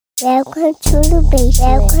Welcome to the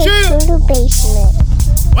basement. Welcome to the basement.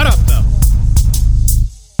 What up, though?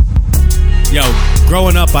 Yo,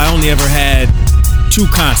 growing up, I only ever had two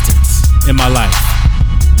constants in my life.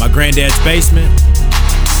 My granddad's basement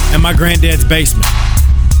and my granddad's basement.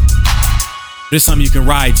 There's something you can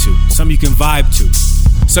ride to, something you can vibe to,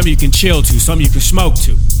 something you can chill to, something you can smoke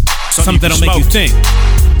to, something that'll make you think,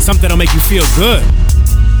 something that'll make you feel good.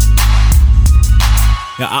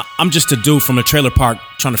 Yeah, I'm just a dude from a trailer park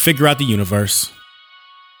trying to figure out the universe.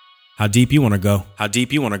 How deep you want to go? How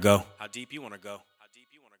deep you want to go? How deep you want to go? How deep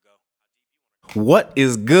you want to go? What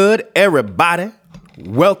is good, everybody?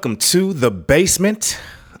 Welcome to the basement.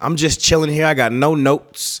 I'm just chilling here. I got no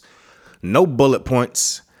notes, no bullet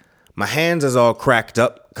points. My hands is all cracked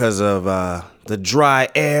up because of the dry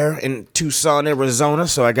air in Tucson, Arizona.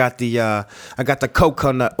 So I got the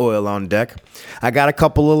coconut oil on deck. I got a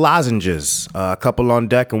couple of lozenges, a couple on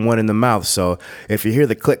deck and one in the mouth. So if you hear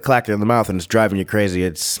the click clack in the mouth and it's driving you crazy,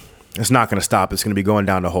 it's not going to stop. It's going to be going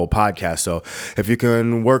down the whole podcast. So if you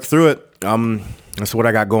can work through it, that's what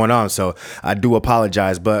I got going on. So I do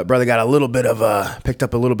apologize, but brother got picked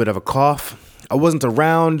up a little bit of a cough. I wasn't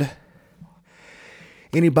around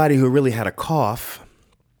anybody who really had a cough.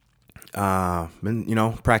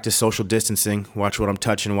 And, practice social distancing, watch what I'm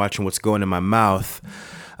touching, watching what's going in my mouth.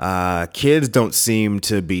 Kids don't seem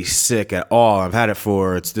to be sick at all. I've had it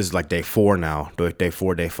this is like day 4 now, day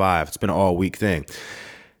 4, day 5. It's been an all week thing.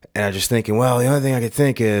 And I'm just thinking, well, the only thing I could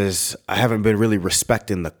think is I haven't been really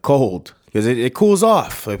respecting the cold because it cools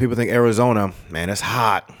off. Like people think Arizona, man, it's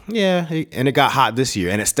hot. Yeah, and it got hot this year,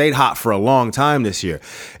 and it stayed hot for a long time this year.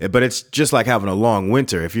 But it's just like having a long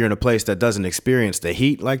winter. If you're in a place that doesn't experience the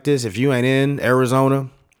heat like this, if you ain't in Arizona,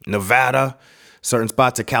 Nevada, certain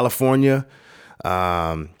spots of California,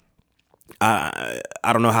 I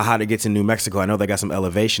don't know how hot it gets in New Mexico. I know they got some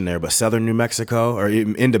elevation there, but southern New Mexico or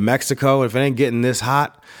into Mexico, if it ain't getting this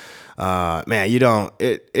hot, man,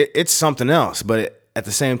 it's something else. But at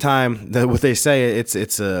the same time, what they say,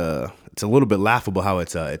 it's a little bit laughable how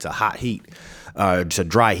it's a hot heat, it's a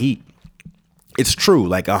dry heat. It's true,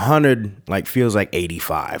 like 100 feels like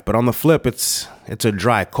 85, but on the flip, it's a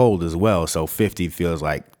dry cold as well. So 50 feels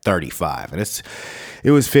like 35, and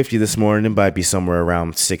it was 50 this morning. It might be somewhere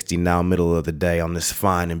around 60 now, middle of the day on this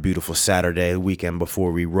fine and beautiful Saturday, the weekend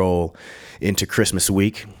before we roll into Christmas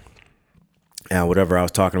week. And whatever I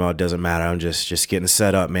was talking about doesn't matter. I'm just getting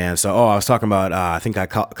set up, man. So, I was talking about, I think I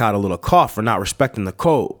caught a little cough for not respecting the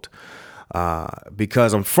cold.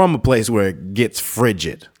 Because I'm from a place where it gets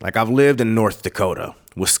frigid. Like I've lived in North Dakota,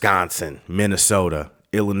 Wisconsin, Minnesota,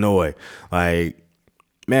 Illinois. Like,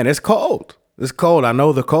 man, it's cold. It's cold. I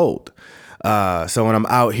know the cold. So when I'm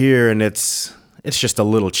out here and it's just a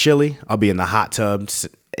little chilly, I'll be in the hot tub,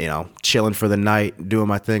 chilling for the night, doing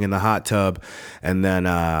my thing in the hot tub. And then,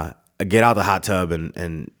 I get out of the hot tub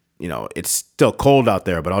and it's still cold out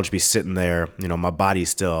there, but I'll just be sitting there. My body's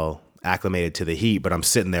still acclimated to the heat, but I'm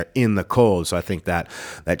sitting there in the cold. So I think that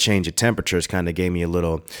change of temperatures kind of gave me a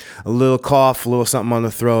little cough, a little something on the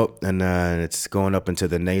throat, and it's going up into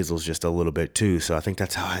the nasals just a little bit too. So I think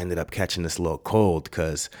that's how I ended up catching this little cold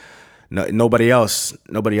because nobody else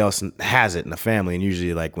has it in the family. And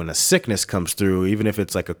usually like when a sickness comes through, even if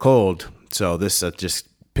it's like a cold, so this just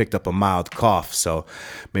picked up a mild cough, so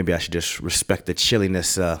maybe I should just respect the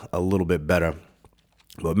chilliness a little bit better.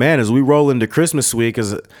 But man, as we roll into Christmas week,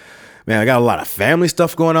 I got a lot of family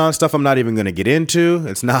stuff going on, stuff I'm not even going to get into.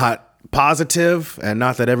 It's not positive, and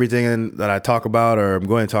not that everything that I talk about or I'm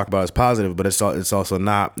going to talk about is positive, but it's also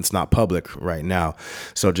not. It's not public right now.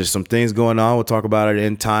 So just some things going on. We'll talk about it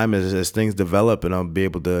in time as things develop, and I'll be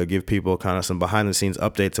able to give people kind of some behind the scenes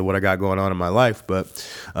updates of what I got going on in my life.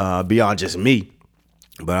 But beyond just me.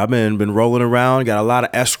 But I've been rolling around, got a lot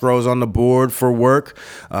of escrows on the board for work.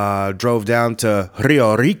 Drove down to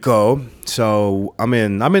Rio Rico, so I'm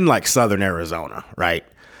in like southern Arizona, right?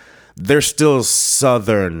 They're still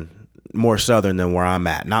more southern than where I'm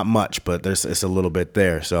at. Not much, but it's a little bit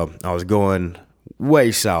there. So I was going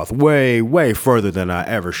way south, way, way further than I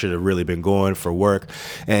ever should have really been going for work.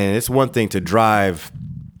 And it's one thing to drive,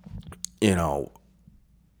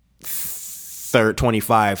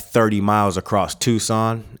 25, 30 miles across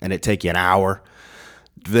Tucson and it take you an hour,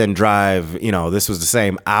 then drive, this was the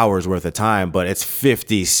same hours worth of time, but it's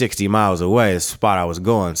 50, 60 miles away, the spot I was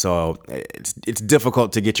going. So it's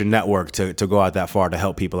difficult to get your network to go out that far to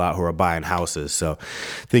help people out who are buying houses. So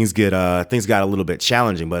things got a little bit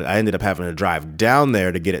challenging, but I ended up having to drive down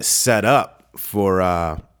there to get it set up for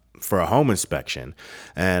a home inspection.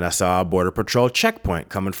 And I saw a Border Patrol checkpoint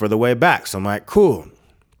coming for the way back. So I'm like, cool.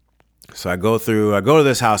 So I go to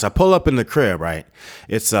this house. I pull up in the crib, right?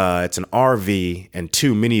 It's an RV and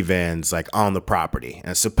 2 minivans like on the property.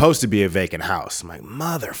 And it's supposed to be a vacant house. I'm like,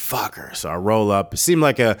 motherfucker. So I roll up. It seemed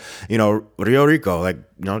like a, Rio Rico, like,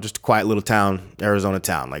 just a quiet little town, Arizona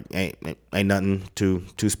town. Like ain't nothing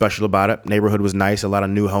too special about it. Neighborhood was nice. A lot of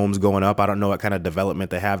new homes going up. I don't know what kind of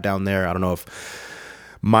development they have down there. I don't know if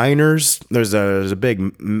miners, there's a big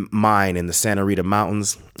mine in the Santa Rita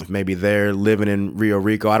Mountains. Maybe they're living in Rio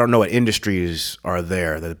Rico. I don't know what industries are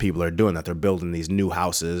there that the people are doing, that they're building these new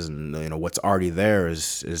houses, and what's already there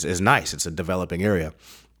is nice. It's a developing area.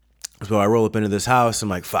 So I roll up into this house. I'm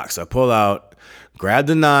like, fuck. So I pull out, grab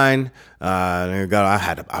the 9. I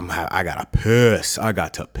got to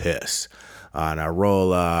piss. And I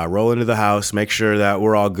roll into the house, make sure that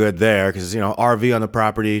we're all good there, because RV on the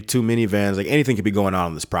property, 2 minivans, like anything could be going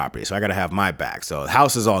on this property. So I got to have my back. So the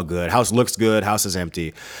house is all good. House looks good. House is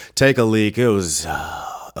empty. Take a leak. It was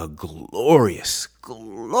a glorious,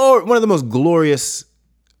 one of the most glorious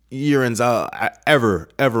urines I ever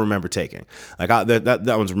remember taking. Like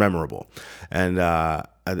that one's memorable. And I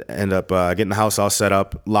end up getting the house all set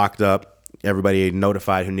up, locked up. Everybody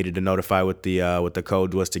notified who needed to notify what the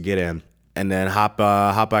code was to get in. And then hop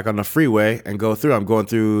back on the freeway and go through. I'm going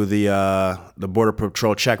through the Border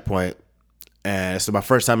Patrol checkpoint. And it's my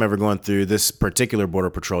first time ever going through this particular Border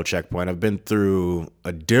Patrol checkpoint. I've been through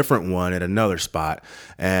a different one at another spot,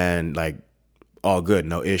 and like all good,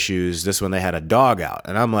 no issues. This one they had a dog out,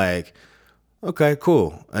 and I'm like, okay,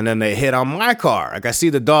 cool. And then they hit on my car. Like I see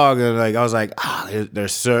the dog, and like I was like,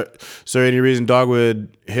 there's sir, any reason dog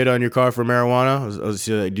would hit on your car for marijuana? I was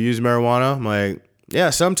like, do you use marijuana? I'm like, yeah,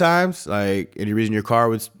 sometimes. Like, any reason your car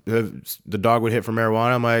the dog would hit for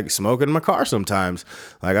marijuana? I'm like, smoking in my car sometimes.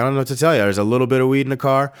 Like, I don't know what to tell you. There's a little bit of weed in the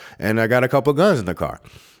car, and I got a couple guns in the car.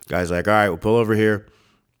 Guy's like, all right, we'll pull over here.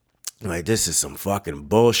 I'm like, this is some fucking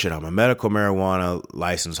bullshit. I'm a medical marijuana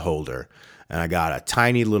license holder, and I got a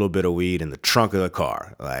tiny little bit of weed in the trunk of the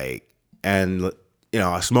car. Like, and,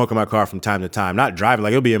 I smoke in my car from time to time. Not driving.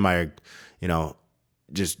 Like, it'll be in my,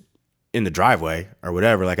 just in the driveway or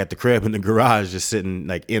whatever, like at the crib in the garage, just sitting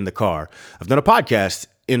like in the car. I've done a podcast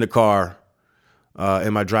in the car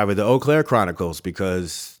in my driveway, the Eau Claire Chronicles,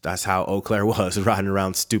 because that's how Eau Claire was, riding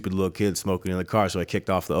around stupid little kids smoking in the car. So I kicked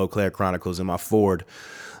off the Eau Claire Chronicles in my Ford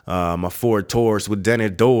Taurus with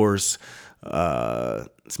dented doors,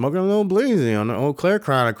 smoking a little bleezy on the Eau Claire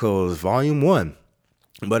Chronicles, Volume 1.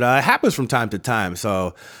 But it happens from time to time.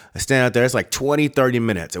 So I stand out there. It's like 20, 30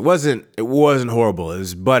 minutes. It wasn't horrible.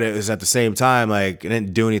 But it was at the same time, like, I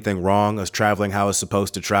didn't do anything wrong. I was traveling how I was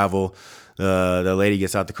supposed to travel. The lady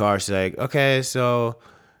gets out the car. She's like, okay, so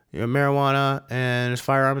you have marijuana and there's a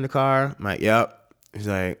firearm in the car. I'm like, yep. She's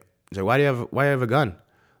like, why do you have a gun?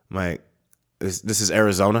 I'm like, this is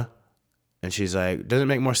Arizona. And she's like, doesn't it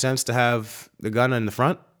make more sense to have the gun in the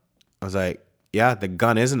front? I was like, yeah, the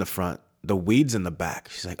gun is in the front. The weed's in the back.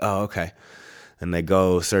 She's like, oh, okay. And they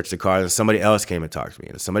go search the car, and somebody else came and talked to me,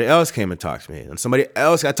 and somebody else came and talked to me, and somebody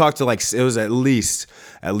else. I talked to it was at least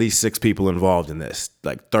 6 people involved in this,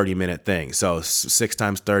 like 30-minute thing. So 6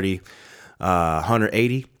 times 30,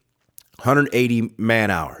 180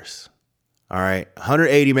 man hours. All right,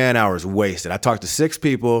 180 man hours wasted. I talked to 6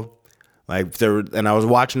 people. And I was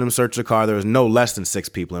watching them search the car. There was no less than 6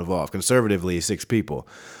 people involved. Conservatively, 6 people.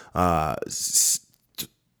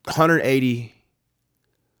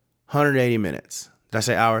 180 minutes. Did I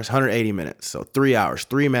say hours? 180 minutes. So 3 hours,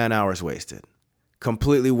 3 man hours wasted.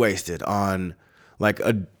 Completely wasted on like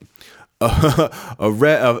a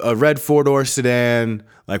red 4-door sedan,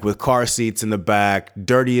 like with car seats in the back,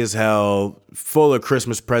 dirty as hell, full of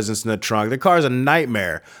Christmas presents in the trunk. The car's a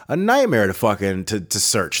nightmare to fucking to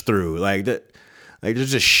search through. Like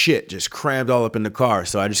there's just shit just crammed all up in the car.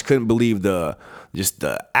 So I just couldn't believe the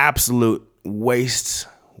absolute waste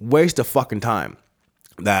of fucking time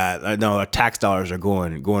that I know tax dollars are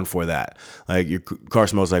going for that. Like, your car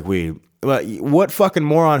smells like weed. But what fucking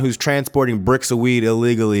moron who's transporting bricks of weed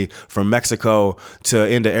illegally from Mexico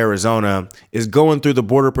into Arizona is going through the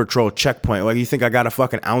Border Patrol checkpoint? Like, you think I got a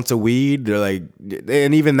fucking ounce of weed? They're like,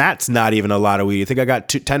 and even that's not even a lot of weed. You think I got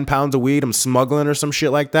 10 pounds of weed I'm smuggling or some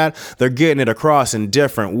shit like that? They're getting it across in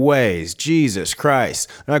different ways. Jesus Christ.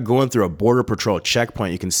 They're not going through a Border Patrol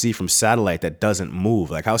checkpoint you can see from satellite that doesn't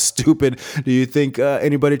move. Like, how stupid do you think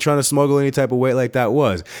anybody trying to smuggle any type of weight like that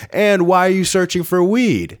was? And why are you searching for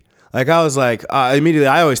weed? Like, I was like, immediately,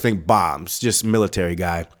 I always think bombs, just military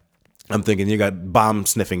guy. I'm thinking you got bomb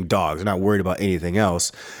sniffing dogs. You're not worried about anything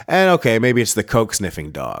else. And okay, maybe it's the coke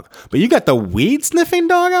sniffing dog. But you got the weed sniffing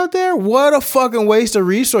dog out there? What a fucking waste of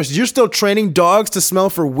resources. You're still training dogs to smell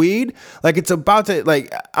for weed? Like it's about to,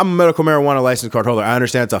 like, I'm a medical marijuana license card holder. I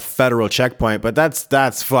understand it's a federal checkpoint, but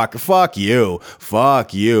that's fuck you.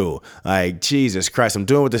 Fuck you. Like, Jesus Christ, I'm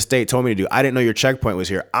doing what the state told me to do. I didn't know your checkpoint was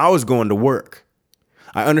here. I was going to work.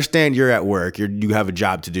 I understand you're at work, you have a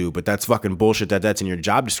job to do, but that's fucking bullshit that's in your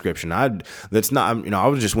job description. I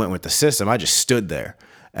just went with the system. I just stood there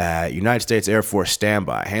at United States Air Force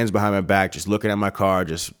standby, hands behind my back, just looking at my car,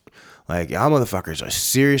 just like, y'all motherfuckers are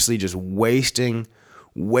seriously just wasting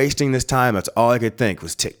this time. That's all I could think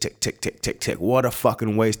was tick, tick, tick, tick, tick, tick. What a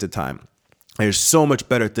fucking waste of time. There's so much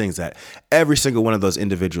better things that every single one of those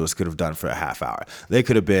individuals could have done for a half hour. They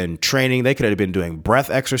could have been training. They could have been doing breath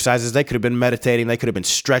exercises. They could have been meditating. They could have been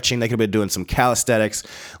stretching. They could have been doing some calisthenics,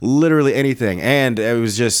 literally anything. And it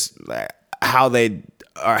was just how they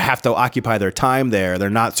have to occupy their time there. They're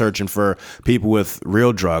not searching for people with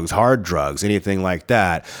real drugs, hard drugs, anything like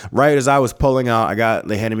that. Right as I was pulling out,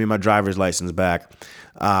 they handed me my driver's license back.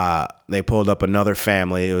 They pulled up another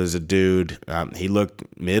family. It was a dude. He looked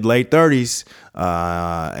mid-late 30s,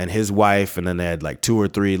 and his wife, and then they had like 2 or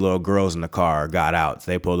 3 little girls in the car, got out.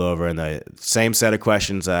 They pulled over, and the same set of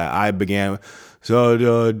questions I began.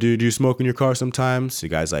 So, do you smoke in your car sometimes? The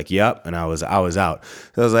guy's like, yep. And I was out.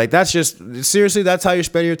 So I was like, seriously, that's how you're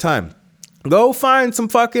spending your time. Go find some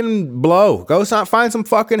fucking blow. Go find some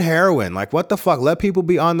fucking heroin. Like, what the fuck? Let people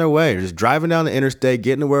be on their way. They're just driving down the interstate,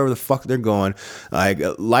 getting to wherever the fuck they're going. Like,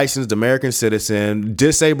 a licensed American citizen,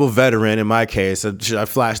 disabled veteran in my case. I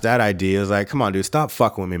flashed that idea. I was like, come on, dude, stop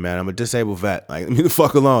fucking with me, man. I'm a disabled vet. Like, leave me the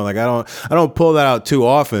fuck alone. Like, I don't pull that out too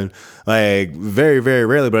often. Like, very, very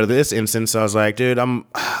rarely. But in this instance, I was like, dude, I'm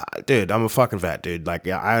a fucking vet, dude. Like,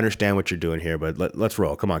 yeah, I understand what you're doing here, but let's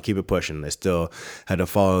roll. Come on, keep it pushing. They still had to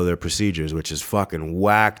follow their procedures, which is fucking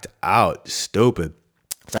whacked out, stupid.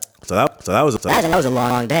 So that was a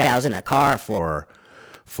long day. I was in a car for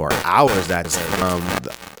hours that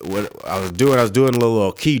day. What I was doing a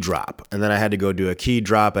little key drop, and then I had to go do a key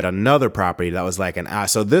drop at another property that was like an hour.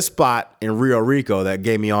 So this spot in Rio Rico that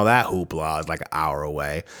gave me all that hoopla was like an hour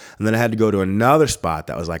away, and then I had to go to another spot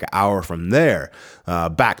that was like an hour from there,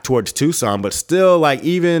 back towards Tucson, but still like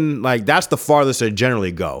even like that's the farthest I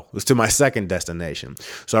generally go. It was to my second destination.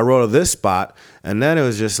 So I rode to this spot, and then it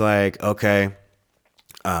was just like, okay,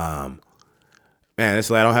 man, it's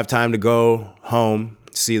like I don't have time to go home,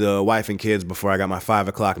 see the wife and kids before I got my 5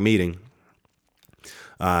 o'clock meeting.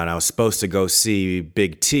 And I was supposed to go see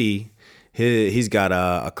Big T. He's got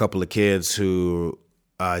a couple of kids who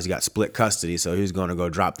he's got split custody, so he's going to go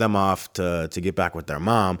drop them off to get back with their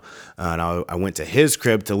mom. And I went to his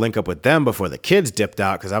crib to link up with them before the kids dipped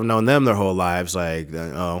out, because I've known them their whole lives. Like,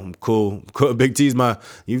 oh, cool. Big T's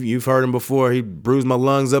you've heard him before. He bruised my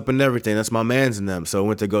lungs up and everything. That's my man's in them. So I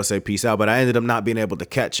went to go say peace out, but I ended up not being able to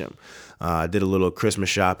catch him. I did a little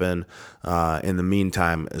Christmas shopping in the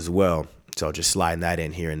meantime as well. So just sliding that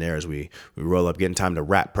in here and there as we roll up, getting time to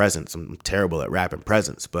wrap presents. I'm terrible at wrapping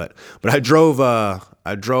presents, but I drove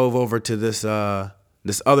over to this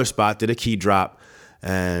other spot, did a key drop,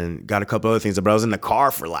 and got a couple other things. But I was in the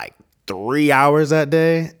car for like 3 hours that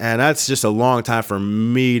day, and that's just a long time for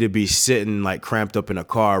me to be sitting like cramped up in a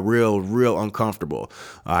car, real uncomfortable.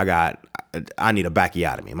 I need a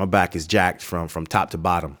bacchiotomy. My back is jacked from top to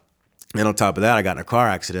bottom. And on top of that, I got in a car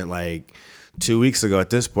accident like 2 weeks ago at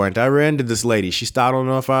this point. I rear-ended this lady. I don't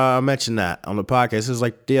know if I mentioned that on the podcast. It was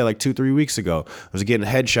like 2-3 weeks ago. I was getting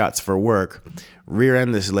headshots for work.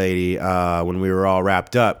 Rear-end this lady when we were all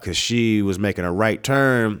wrapped up, because she was making a right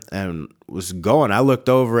turn and was going. I looked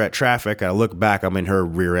over at traffic. I looked back. I'm in her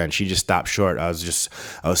rear end. She just stopped short. I was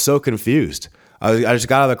so confused. I just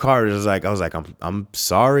got out of the car. I was like, I'm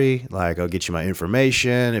sorry. Like, I'll get you my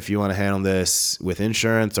information if you want to handle this with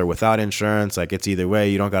insurance or without insurance. Like, it's either way.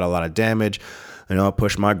 You don't got a lot of damage. I'll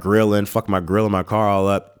push my grill in, fuck my grill in my car all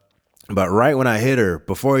up. But right when I hit her,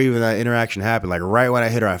 before even that interaction happened, like right when I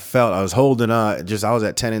hit her, I was holding I was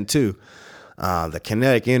at 10 and 2. The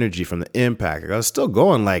kinetic energy from the impact. I was still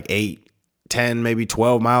going like 8, 10, maybe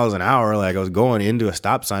 12 miles an hour. Like, I was going into a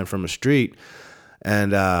stop sign from a street,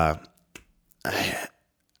 and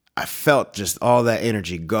I felt just all that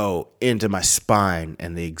energy go into my spine,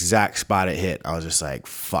 and the exact spot it hit, I was just like,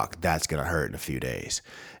 fuck, that's going to hurt in a few days.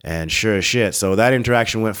 And sure as shit. So that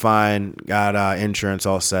interaction went fine. Got insurance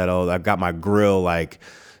all settled. I got my grill like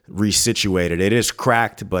resituated. It is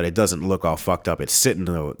cracked, but it doesn't look all fucked up. It's sitting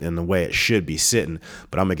in the way it should be sitting.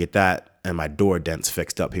 But I'm going to get that and my door dents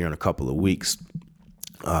fixed up here in a couple of weeks.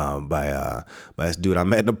 by this dude I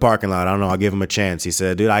met in the parking lot. I don't know. I'll give him a chance. He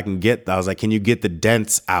said, dude, I was like, can you get the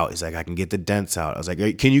dents out? He's like, I can get the dents out. I was like,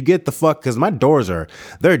 hey, can you get the fuck? Cause my doors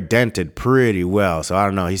they're dented pretty well. So I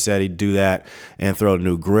don't know. He said he'd do that and throw a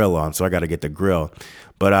new grill on. So I got to get the grill.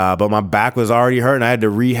 But my back was already hurting. I had to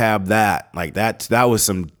rehab that. Like that was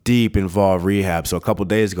some deep involved rehab. So a couple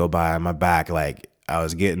days go by and my back, like, I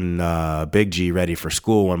was getting Big G ready for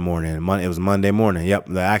school one morning. It was Monday morning. Yep,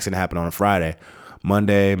 the accident happened on a Friday.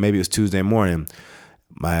 Monday, maybe it was Tuesday morning.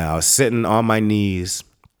 I was sitting on my knees,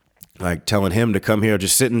 like telling him to come here,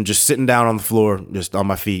 just sitting down on the floor, just on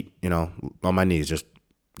my feet, on my knees, just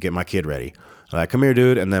get my kid ready. Like, come here,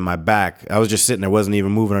 dude. And then my back, I was just sitting there, wasn't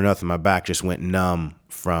even moving or nothing. My back just went numb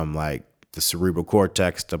from like the cerebral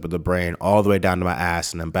cortex up of the brain all the way down to my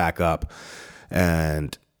ass and then back up.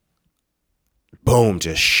 And boom,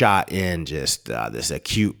 just shot in just this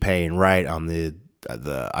acute pain right on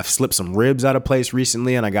I've slipped some ribs out of place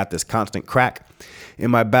recently and I got this constant crack in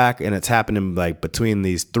my back and it's happening like between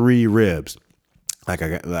these 3 ribs. Like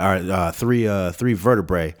I got three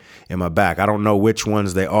vertebrae in my back. I don't know which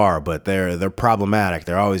ones they are, but they're problematic.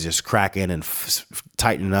 They're always just cracking and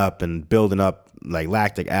tightening up and building up like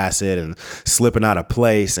lactic acid and slipping out of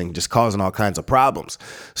place and just causing all kinds of problems.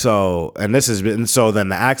 So then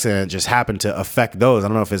the accident just happened to affect those. I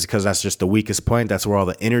don't know if it's because that's just the weakest point. That's where all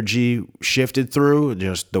the energy shifted through. It's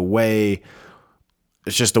just the way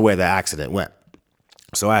the accident went.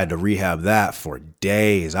 So I had to rehab that for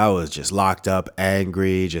days. I was just locked up,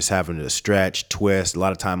 angry, just having to stretch, twist, a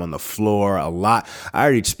lot of time on the floor, I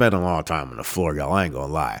already spent a lot of time on the floor, y'all. I ain't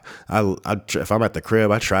gonna lie. If I'm at the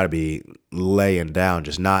crib, I try to be laying down,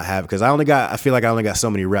 just not have, because I feel like I only got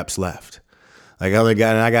so many reps left. Like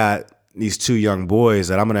I got these 2 young boys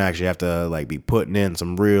that I'm gonna actually have to like be putting in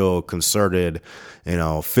some real concerted,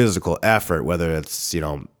 physical effort, whether it's,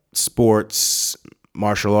 sports,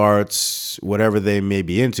 martial arts, whatever they may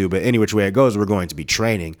be into. But any which way it goes, we're going to be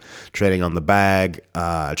training on the bag,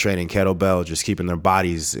 training kettlebell, just keeping their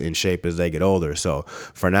bodies in shape as they get older. So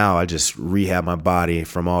for now, I just rehab my body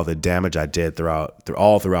from all the damage I did throughout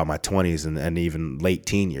my 20s and even late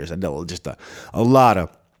teen years. I did just a lot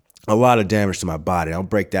of damage to my body. I'll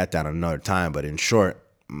break that down another time. But in short,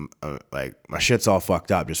 like my shit's all fucked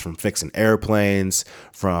up just from fixing airplanes,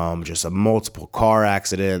 from just multiple car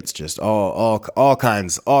accidents, just all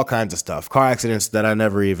kinds of stuff. Car accidents that I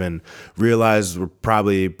never even realized were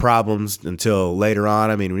probably problems until later on.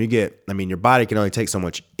 I mean, your body can only take so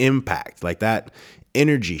much impact. Like that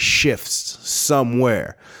energy shifts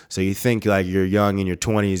somewhere. So you think like you're young in your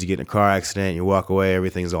 20s, you get in a car accident, you walk away,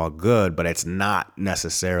 everything's all good, but it's not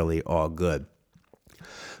necessarily all good.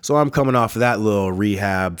 So I'm coming off of that little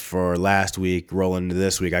rehab for last week, rolling into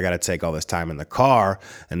this week. I got to take all this time in the car.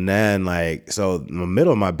 And then so in the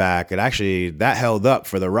middle of my back, that held up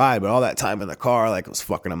for the ride. But all that time in the car, it was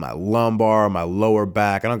fucking on my lumbar, my lower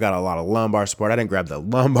back. I don't got a lot of lumbar support. I didn't grab the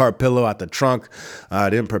lumbar pillow out the trunk. I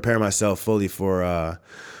didn't prepare myself fully for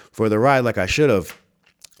the ride like I should have.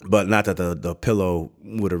 But not that the pillow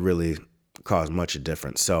would have really caused much of a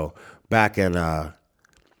difference. So back in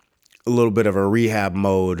a little bit of a rehab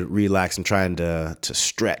mode, relax and trying to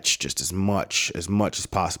stretch just as much as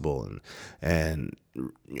possible. And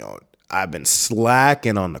I've been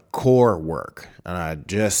slacking on the core work. And I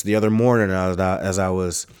just the other morning, as I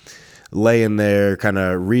was laying there kind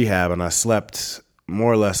of rehab, and I slept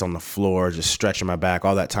more or less on the floor, just stretching my back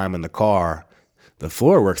all that time in the car. The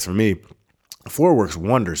floor works for me. The floor works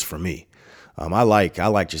wonders for me. I like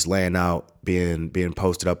just laying out, being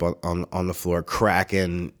posted up on the floor,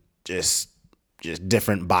 cracking, just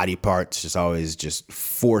different body parts, just always just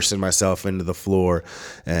forcing myself into the floor,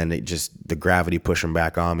 and the gravity pushing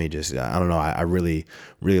back on me. Just I don't know. I really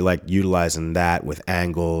like utilizing that with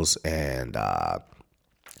angles and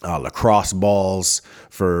lacrosse balls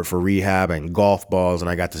for rehab and golf balls. And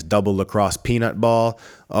I got this double lacrosse peanut ball.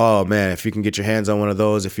 Oh man, if you can get your hands on one of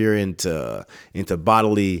those, if you're into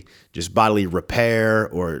bodily repair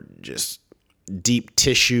or just deep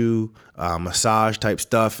tissue massage type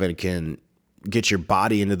stuff, and can get your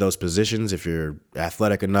body into those positions, if you're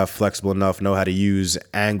athletic enough, flexible enough, know how to use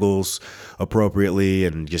angles appropriately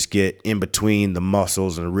and just get in between the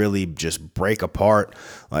muscles and really just break apart,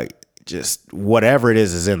 like just whatever it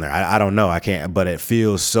is in there. I don't know. I can't, but it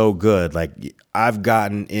feels so good. Like I've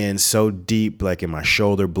gotten in so deep, like in my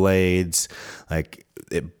shoulder blades, like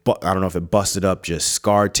I don't know if it busted up just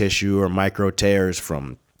scar tissue or micro tears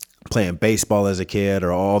from playing baseball as a kid,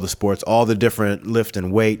 or all the sports, all the different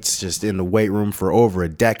lifting weights, just in the weight room for over a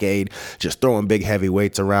decade, just throwing big heavy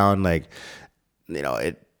weights around. Like,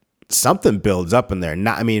 something builds up in there.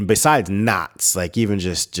 Not, I mean, besides knots, like even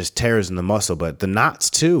just tears in the muscle, but the knots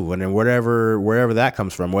too. And then wherever that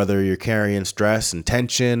comes from, whether you're carrying stress and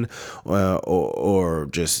tension, or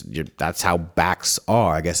just that's how backs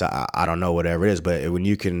are. I guess I don't know, whatever it is, but when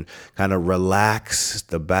you can kind of relax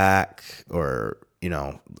the back, or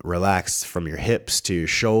relax from your hips to your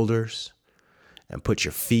shoulders, and put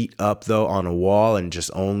your feet up though on a wall, and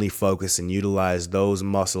just only focus and utilize those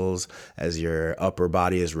muscles as your upper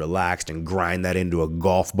body is relaxed, and grind that into a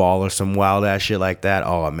golf ball or some wild ass shit like that.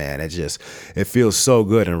 Oh man, it feels so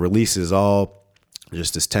good, and releases all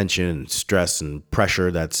just this tension and stress and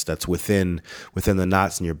pressure that's within the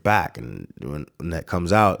knots in your back. And when that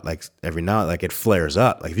comes out, like every now, like it flares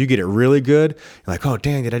up. Like if you get it really good, you're like, oh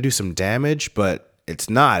dang, did I do some damage? But it's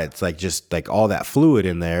not. It's like just like all that fluid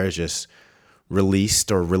in there is just released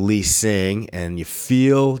or releasing, and you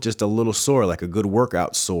feel just a little sore, like a good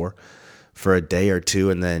workout sore for a day or two,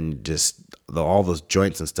 and then just all those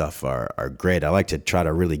joints and stuff are great. I like to try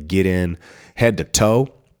to really get in head to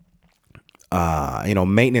toe,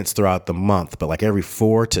 maintenance throughout the month, but like every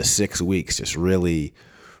 4 to 6 weeks, just really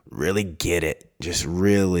get it, just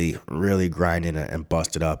really grind it and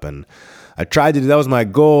bust it up. And I tried to do, that was my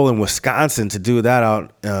goal in Wisconsin, to do that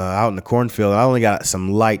out in the cornfield. I only got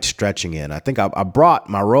some light stretching in. I think I brought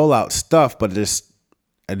my rollout stuff, but I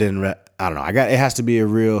don't know. It has to be a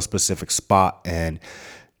real specific spot, and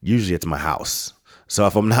usually it's my house. So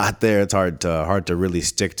if I'm not there, it's hard to really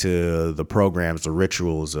stick to the programs, the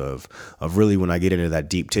rituals of really when I get into that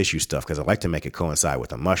deep tissue stuff, because I like to make it coincide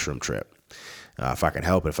with a mushroom trip. If I can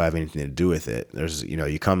help it, if I have anything to do with it. There's,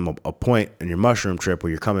 you come a point in your mushroom trip where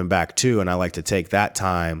you're coming back to, and I like to take that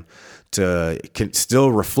time to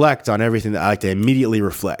still reflect on everything. That I like to immediately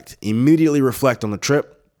reflect on the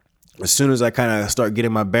trip. As soon as I kind of start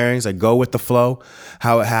getting my bearings, I go with the flow,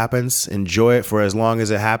 how it happens, enjoy it for as long as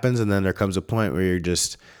it happens. And then there comes a point where you're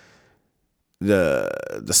just, the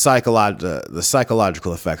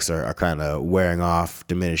psychological effects are kind of wearing off,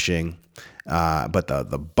 diminishing. But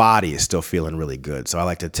the body is still feeling really good. So I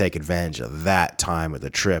like to take advantage of that time of the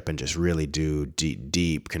trip and just really do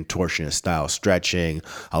deep contortionist style stretching,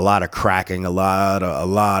 a lot of cracking, a lot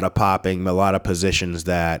of popping, a lot of positions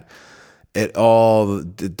that it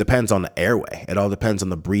depends on the airway. It all depends on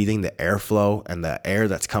the breathing, the airflow, and the air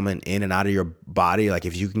that's coming in and out of your body. Like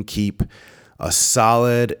if you can keep a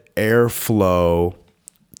solid airflow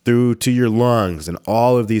through to your lungs and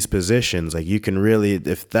all of these positions, like you can really,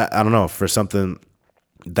 for something,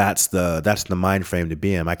 that's the mind frame to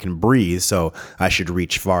be in. I can breathe, so I should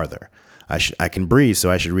reach farther. I can breathe, so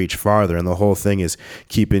I should reach farther. And the whole thing is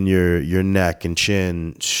keeping your neck and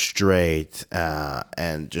chin straight,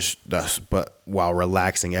 and but while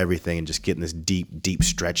relaxing everything and just getting this deep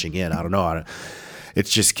stretching in. I don't know. It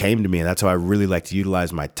just came to me, and that's how I really like to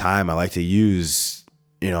utilize my time. I like to use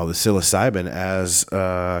the psilocybin as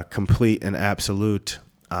a complete and absolute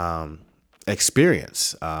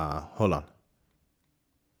experience. Hold on.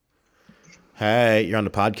 Hey, you're on the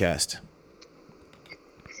podcast.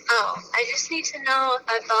 Oh, I just need to know if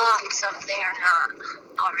I bought something or not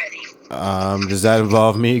already. Does that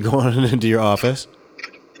involve me going into your office?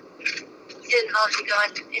 It involves you going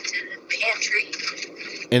into the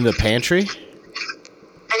pantry. In the pantry?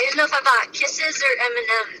 I didn't know if I bought Kisses or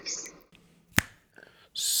M&Ms.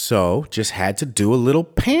 So, just had to do a little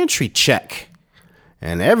pantry check.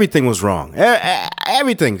 And everything was wrong.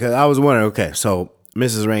 Everything. 'Cause I was wondering, okay, so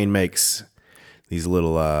Mrs. Rain makes these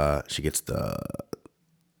little, she gets the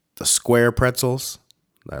square pretzels.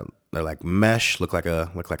 They're like mesh, look like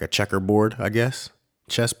a checkerboard, I guess,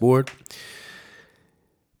 chessboard.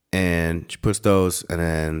 And she puts those and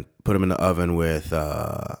then put them in the oven with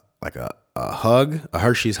like a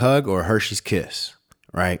Hershey's Hug or a Hershey's Kiss,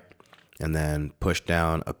 right? And then push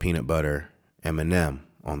down a peanut butter M&M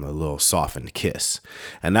on the little softened Kiss.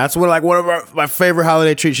 And that's one of my favorite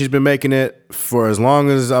holiday treats. She's been making it for as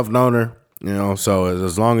long as I've known her, so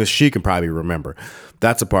as long as she can probably remember.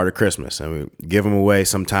 That's a part of Christmas. And we give them away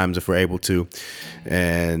sometimes if we're able to.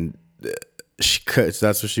 And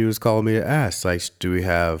that's what she was calling me to ask. Like, do we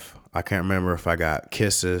have, I can't remember if I got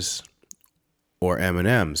Kisses or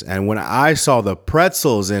M&Ms. And when I saw the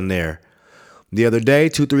pretzels in there the other day,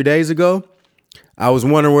 2-3 days ago, I was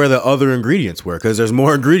wondering where the other ingredients were, because there's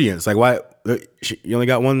more ingredients. Like, why you only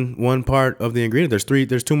got one part of the ingredient?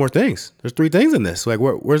 There's two more things. There's 3 things in this. Like,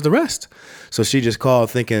 where's the rest? So she just called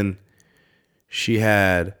thinking she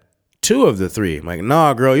had 2 of the 3. I'm like,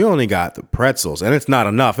 nah, girl, you only got the pretzels, and it's not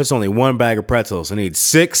enough. It's only 1 bag of pretzels. I need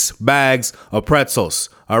 6 bags of pretzels.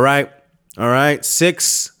 All right,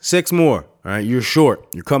 6 more. All right, you're short.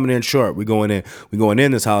 You're coming in short. We going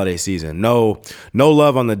in this holiday season. No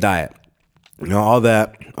love on the diet. You know, all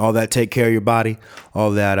that take care of your body,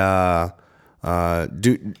 all that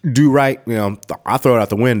do right. You know, I throw it out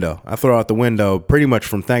the window. I throw it out the window pretty much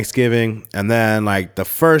from Thanksgiving, and then like the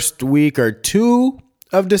first week or two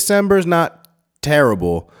of December is not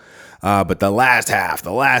terrible. But the last half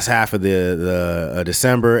of the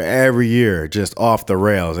December every year, just off the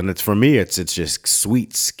rails. And it's, for me, it's just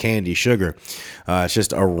sweets, candy, sugar. It's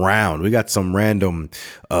just around. We got some random,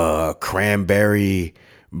 cranberry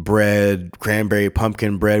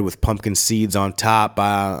pumpkin bread with pumpkin seeds on top.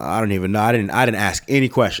 I don't even know. I didn't ask any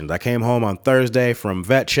questions. I came home on Thursday from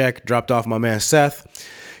vet check, dropped off my man Seth,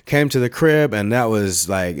 came to the crib, and that was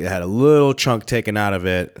like, it had a little chunk taken out of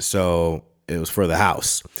it. So it was for the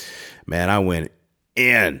house. Man, I went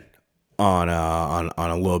in on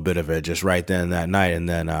a little bit of it just right then that night, and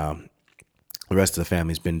then the rest of the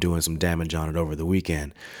family's been doing some damage on it over the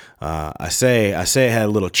weekend. I say it had a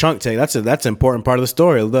little chunk taken. That's an important part of the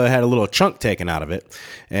story. It had a little chunk taken out of it,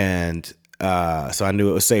 and so I knew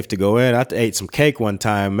it was safe to go in. I ate some cake one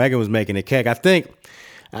time. Megan was making a cake.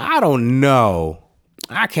 I don't know.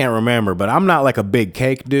 I can't remember, but I'm not like a big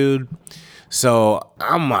cake dude. So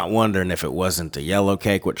I'm not wondering if it wasn't a yellow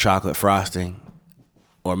cake with chocolate frosting,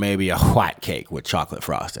 or maybe a white cake with chocolate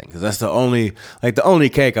frosting, because that's the only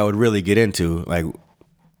cake I would really get into, like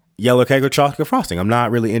yellow cake with chocolate frosting. I'm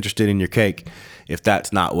not really interested in your cake if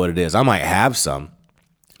that's not what it is. I might have some.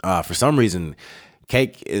 For some reason,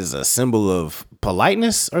 cake is a symbol of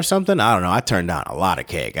politeness or something. I don't know. I turned down a lot of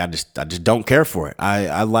cake. I just don't care for it.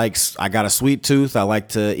 I got a sweet tooth. I like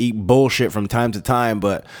to eat bullshit from time to time,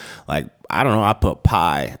 but like, I don't know. I put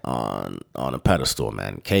pie on a pedestal,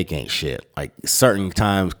 man. Cake ain't shit. Like, certain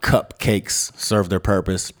times cupcakes serve their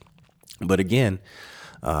purpose, but again,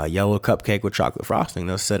 yellow cupcake with chocolate frosting,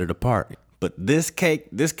 they'll set it apart. But this cake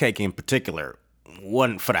in particular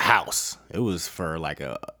wasn't for the house. It was for like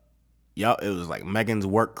it was like Megan's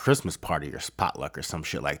work Christmas party or potluck or some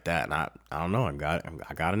shit like that. And I don't know.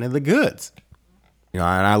 I got into the goods. You know,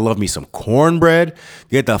 and I love me some cornbread.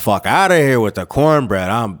 Get the fuck out of here with the cornbread.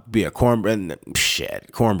 I'll be a cornbread.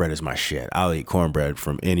 Shit. Cornbread is my shit. I'll eat cornbread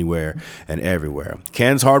from anywhere and everywhere.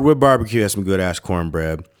 Ken's Hardwood Barbecue has some good ass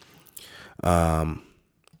cornbread. And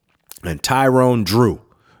Tyrone Drew,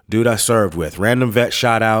 dude I served with. Random vet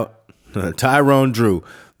shout out. Tyrone Drew.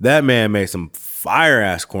 That man made some fire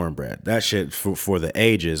ass cornbread. That shit for the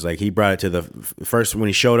ages. Like, he brought it to the first, when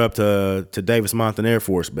he showed up to Davis Monthan Air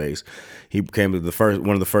Force Base. He came to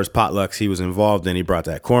one of the first potlucks he was involved in. He brought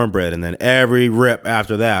that cornbread, and then every rip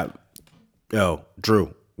after that, yo,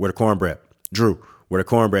 Drew, where the cornbread? Drew, where the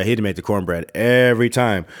cornbread? He'd make the cornbread every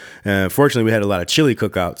time. And fortunately, we had a lot of chili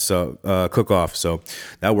cook-offs, so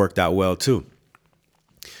that worked out well too.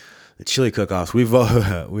 The chili cook-offs,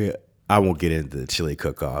 I won't get into the chili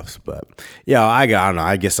cook-offs, but yeah, I don't know.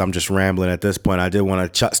 I guess I'm just rambling at this point. I did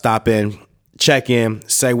want to stop in, check in,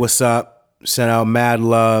 say what's up, send out mad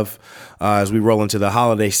love as we roll into the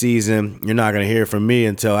holiday season. You're not going to hear from me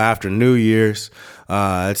until after New Year's.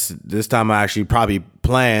 It's this time I actually probably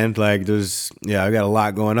planned. Like, I got a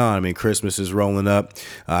lot going on. I mean, Christmas is rolling up.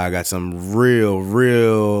 I got some real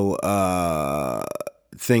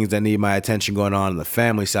things that need my attention going on the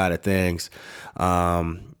family side of things.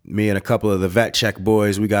 Me and a couple of the vet check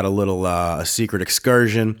boys, we got a little a secret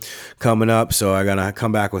excursion coming up, so I'm gonna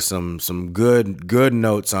come back with some good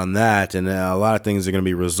notes on that, and a lot of things are gonna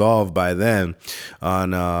be resolved by then.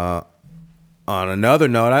 On another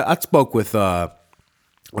note, I spoke with one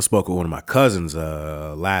of my cousins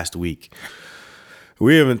last week.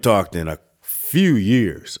 We haven't talked in a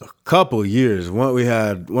couple years. One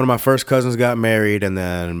of my first cousins got married, and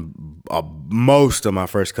then most of my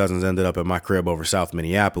first cousins ended up at my crib over South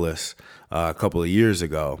Minneapolis a couple of years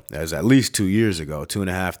ago. That was at least 2 years ago,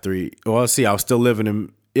 2.5, 3. Well, see, I was still living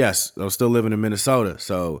in Minnesota.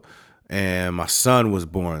 So, and my son was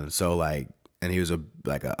born. So like, and he was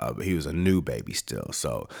a new baby still.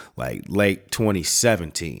 So like late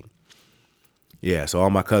 2017. Yeah. So all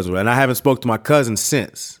my cousins, and I haven't spoke to my cousin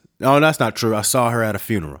since. No, that's not true. I saw her at a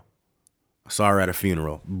funeral.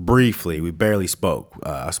 Briefly. We barely spoke.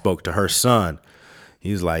 I spoke to her son.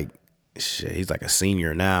 He's like a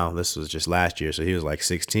senior now. This was just last year, so he was like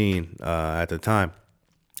 16 at the time.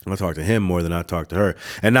 I talked to him more than I talked to her,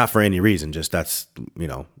 and not for any reason. Just that's,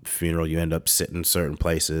 funeral. You end up sitting certain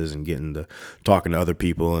places and getting to talking to other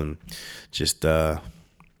people, and just the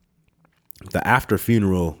after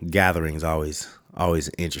funeral gatherings always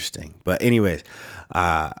interesting. But anyways,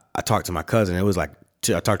 I talked to my cousin. It was like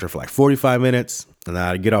I talked to her for like 45 minutes, And then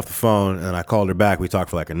I'd get off the phone and I called her back. We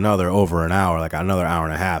talked for like over an hour, like another hour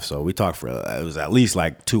and a half. So we talked for, it was at least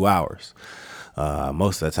like 2 hours.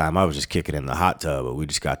 Most of the time I was just kicking in the hot tub, but we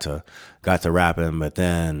just got to rapping. But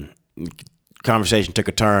then conversation took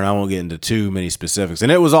a turn. I won't get into too many specifics,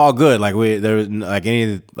 and it was all good. Like we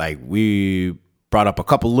brought up a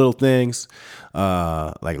couple little things,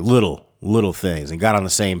 like little things, and got on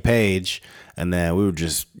the same page. And then we were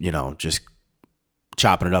just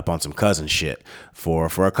chopping it up on some cousin shit for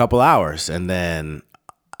a couple hours. And then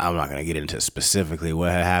I'm not gonna get into specifically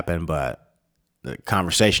what had happened, but the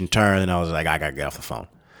conversation turned, and I was like, I gotta get off the phone.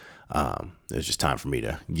 It was just time for me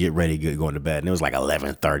to get ready, going to bed. And it was like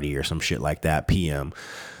 11:30 or some shit like that p.m.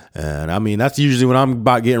 And I mean, that's usually when I'm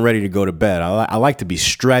about getting ready to go to bed. I like to be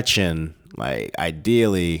stretching, like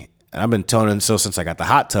ideally. And I've been toning so since I got the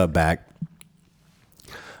hot tub back.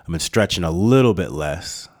 I've been stretching a little bit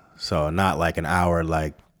less, so not like an hour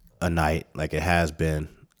like a night like it has been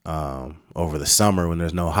over the summer when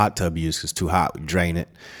there's no hot tub use. 'Cause it's too hot. We drain it,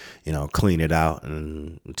 clean it out,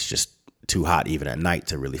 and it's just too hot even at night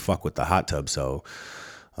to really fuck with the hot tub. So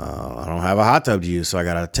I don't have a hot tub to use, so I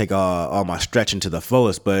gotta take all my stretching to the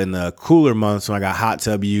fullest. But in the cooler months when I got hot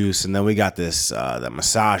tub use, and then we got this the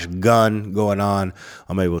massage gun going on,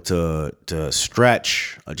 I'm able to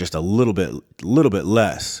stretch just a little bit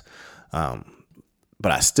less.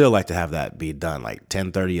 But I still like to have that be done like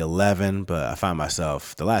 10:30, 11. But I find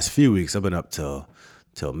myself the last few weeks I've been up till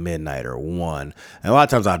midnight or 1. And a lot of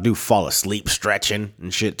times I do fall asleep stretching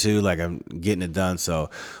and shit too, like I'm getting it done.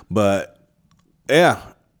 So, but yeah,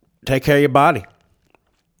 take care of your body.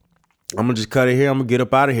 I'm gonna just cut it here. I'm gonna get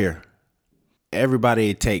up out of here.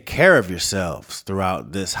 Everybody take care of yourselves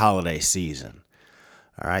throughout this holiday season.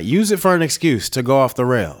 All right, use it for an excuse to go off the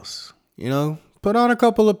rails. Put on a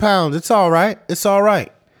couple of pounds. It's all right.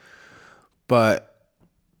 But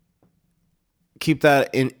keep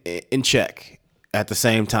that in check. At the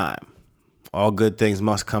same time, all good things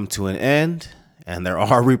must come to an end, and there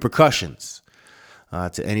are repercussions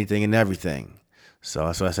to anything and everything. So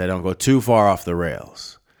that's why I say don't go too far off the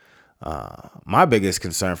rails. My biggest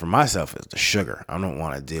concern for myself is the sugar. I don't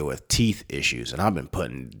want to deal with teeth issues, and I've been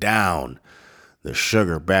putting down the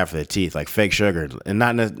sugar bad for the teeth, like fake sugar, and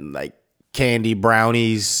not like candy,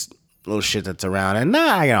 brownies, little shit that's around. And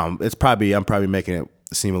I'm probably making it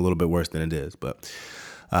seem a little bit worse than it is, but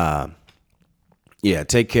yeah,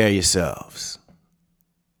 take care of yourselves.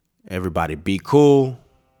 Everybody be cool.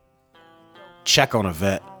 Check on a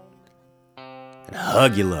vet. And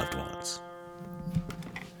hug your loved ones.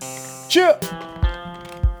 Chill.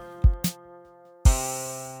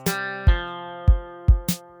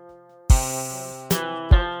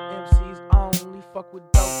 MCs only fuck with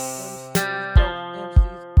dope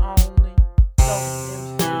MCs only. Dope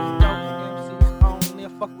MCs only. I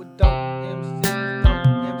fuck with dope MCs.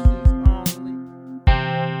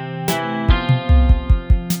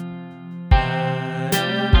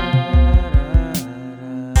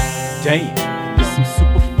 Damn, this some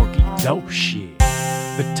super funky dope shit.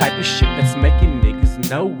 The type of shit that's making niggas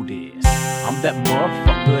know this. I'm that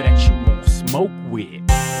motherfucker that you won't smoke with.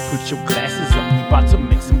 Put your glasses up, we about to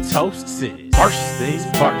make some toasts. First things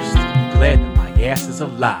first, I'm glad that my ass is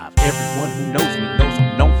alive. Everyone who knows me knows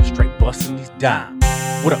I'm known for straight busting these dimes.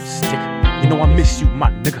 What up, sticker? I miss you, my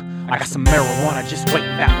nigga. I got some marijuana just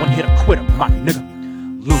waiting out, one hit a quitter, my nigga.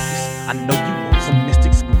 Lucas, I know you want some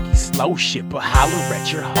mystic spooky slow shit, but holler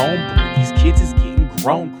at your homeboy. These kids is getting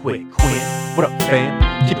grown quick. Quinn, what up, fam?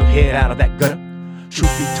 Keep your head out of that gutter.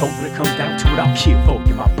 Truth be told, when it comes down to it, I'll kill for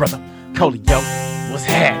you, my brother. Colio, what's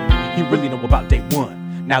happening? You really know about day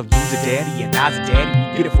one. Now you's a daddy and I's a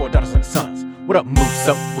daddy. We get it for our daughters and sons. What up,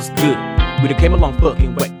 Musa? What's good? We done came a long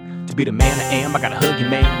fucking way. To be the man I am, I gotta hug you,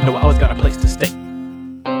 man. Know I always got a place to stay.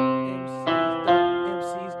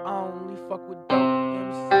 MCs only fuck with dope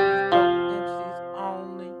MCs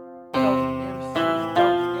only.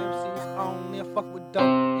 Dope MCs only. I fuck with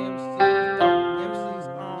dope